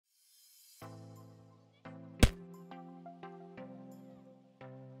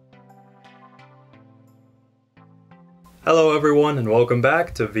Hello everyone and welcome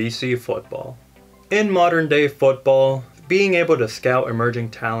back to VC Football. In modern day football, being able to scout emerging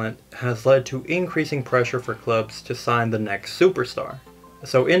talent has led to increasing pressure for clubs to sign the next superstar.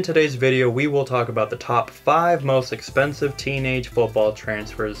 So in today's video we will talk about the top 5 most expensive teenage football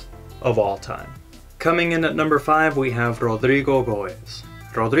transfers of all time. Coming in at number 5 we have Rodrigo Goes.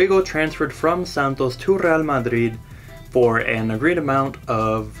 Rodrigo transferred from Santos to Real Madrid for an agreed amount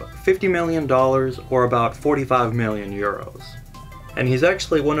of $50 million or about 45 million euros. And he's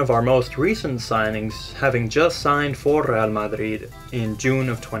actually one of our most recent signings, having just signed for Real Madrid in June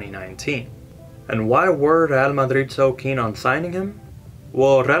of 2019. And why were Real Madrid so keen on signing him?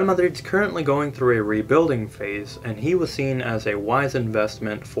 Well, Real Madrid's currently going through a rebuilding phase, and he was seen as a wise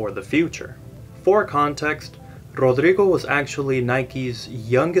investment for the future. For context, Rodrigo was actually Nike's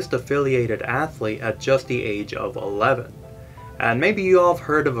youngest affiliated athlete at just the age of 11. And maybe you all have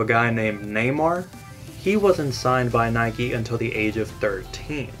heard of a guy named Neymar. He wasn't signed by Nike until the age of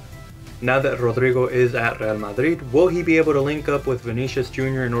 13. Now that Rodrigo is at Real Madrid, will he be able to link up with Vinicius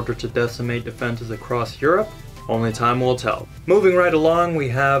Jr. in order to decimate defenses across Europe? Only time will tell. Moving right along, we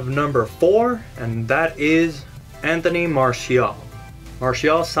have number 4, and that is Anthony Martial.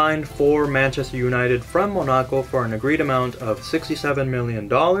 Martial signed for Manchester United from Monaco for an agreed amount of $67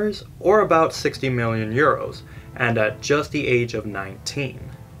 million or about 60 million euros, and at just the age of 19.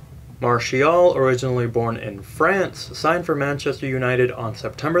 Martial, originally born in France, signed for Manchester United on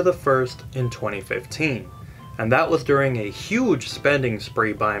September the 1st in 2015, and that was during a huge spending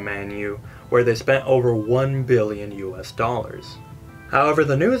spree by Man U, where they spent over $1 billion US. However,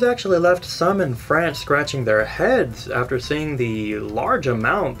 the news actually left some in France scratching their heads after seeing the large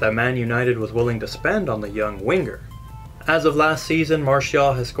amount that Man United was willing to spend on the young winger. As of last season,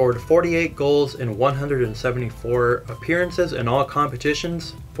 Martial has scored 48 goals in 174 appearances in all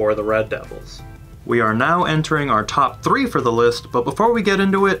competitions for the Red Devils. We are now entering our top 3 for the list, but before we get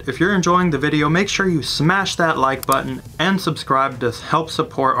into it, if you're enjoying the video, make sure you smash that like button and subscribe to help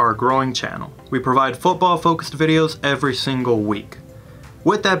support our growing channel. We provide football-focused videos every single week.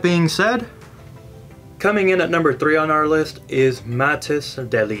 With that being said, coming in at number 3 on our list is Matthijs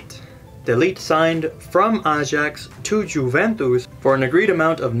de Ligt. De Ligt signed from Ajax to Juventus for an agreed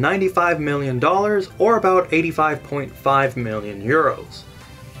amount of $95 million or about 85.5 million euros.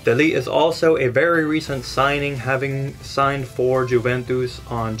 De Ligt is also a very recent signing, having signed for Juventus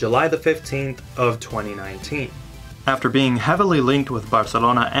on July the 15th of 2019. After being heavily linked with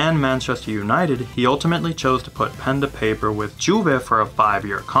Barcelona and Manchester United, he ultimately chose to put pen to paper with Juve for a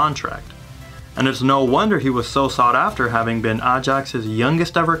 5-year contract. And it's no wonder he was so sought after, having been Ajax's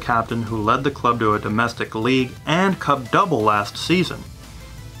youngest ever captain who led the club to a domestic league and cup double last season,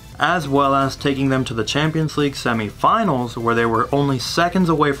 as well as taking them to the Champions League semi-finals, where they were only seconds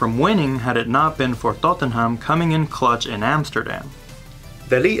away from winning had it not been for Tottenham coming in clutch in Amsterdam.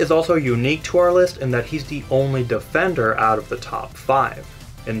 De Ligt is also unique to our list in that he's the only defender out of the top 5.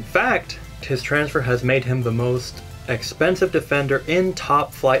 In fact, his transfer has made him the most expensive defender in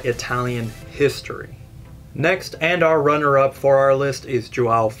top-flight Italian history. Next, and our runner-up for our list, is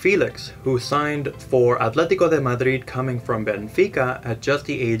Joao Felix, who signed for Atletico de Madrid coming from Benfica at just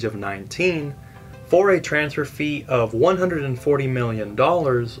the age of 19 for a transfer fee of $140 million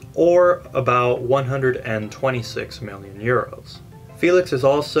or about 126 million euros. Felix is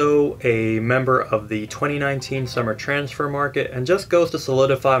also a member of the 2019 summer transfer market, and just goes to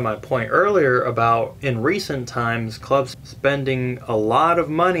solidify my point earlier about, in recent times, clubs spending a lot of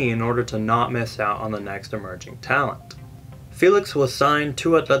money in order to not miss out on the next emerging talent. Felix was signed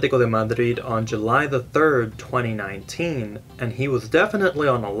to Atletico de Madrid on July the 3rd, 2019, and he was definitely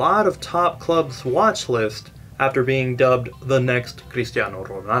on a lot of top clubs' watch list after being dubbed the next Cristiano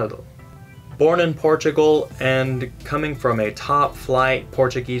Ronaldo. Born in Portugal and coming from a top-flight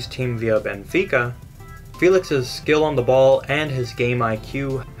Portuguese team via Benfica, Felix's skill on the ball and his game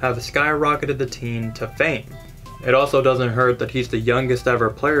IQ have skyrocketed the teen to fame. It also doesn't hurt that he's the youngest ever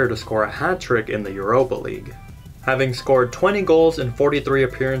player to score a hat-trick in the Europa League. Having scored 20 goals in 43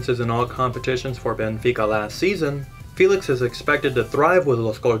 appearances in all competitions for Benfica last season, Felix is expected to thrive with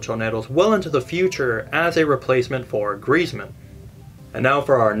Los Colchoneros well into the future as a replacement for Griezmann. And now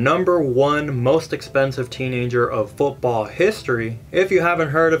for our number 1 most expensive teenager of football history. If you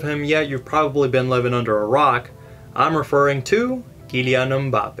haven't heard of him yet, you've probably been living under a rock. I'm referring to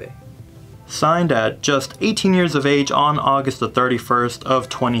Kylian Mbappe. Signed at just 18 years of age on August the 31st of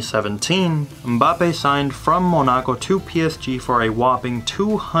 2017, Mbappe signed from Monaco to PSG for a whopping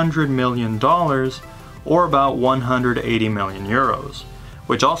 $200 million or about 180 million euros,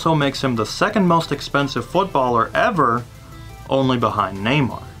 which also makes him the second most expensive footballer ever, only behind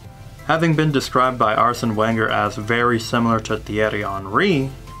Neymar. Having been described by Arsene Wenger as very similar to Thierry Henry,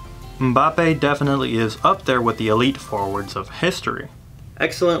 Mbappe definitely is up there with the elite forwards of history.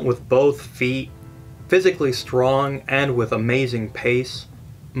 Excellent with both feet, physically strong, and with amazing pace,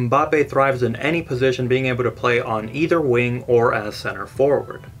 Mbappe thrives in any position, being able to play on either wing or as center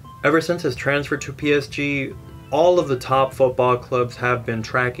forward. Ever since his transfer to PSG, all of the top football clubs have been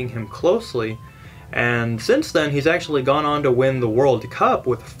tracking him closely, and since then he's actually gone on to win the World Cup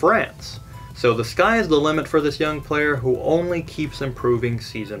with France. So the sky is the limit for this young player who only keeps improving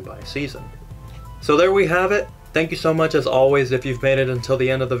season by season. So there we have it. Thank you so much as always if you've made it until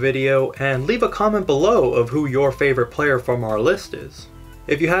the end of the video, and leave a comment below of who your favorite player from our list is.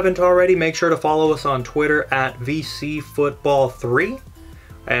 If you haven't already, make sure to follow us on Twitter at VCFootball3,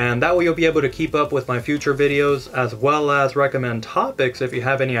 and that way you'll be able to keep up with my future videos as well as recommend topics if you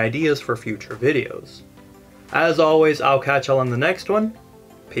have any ideas for future videos. As always, I'll catch y'all on the next one.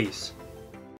 Peace.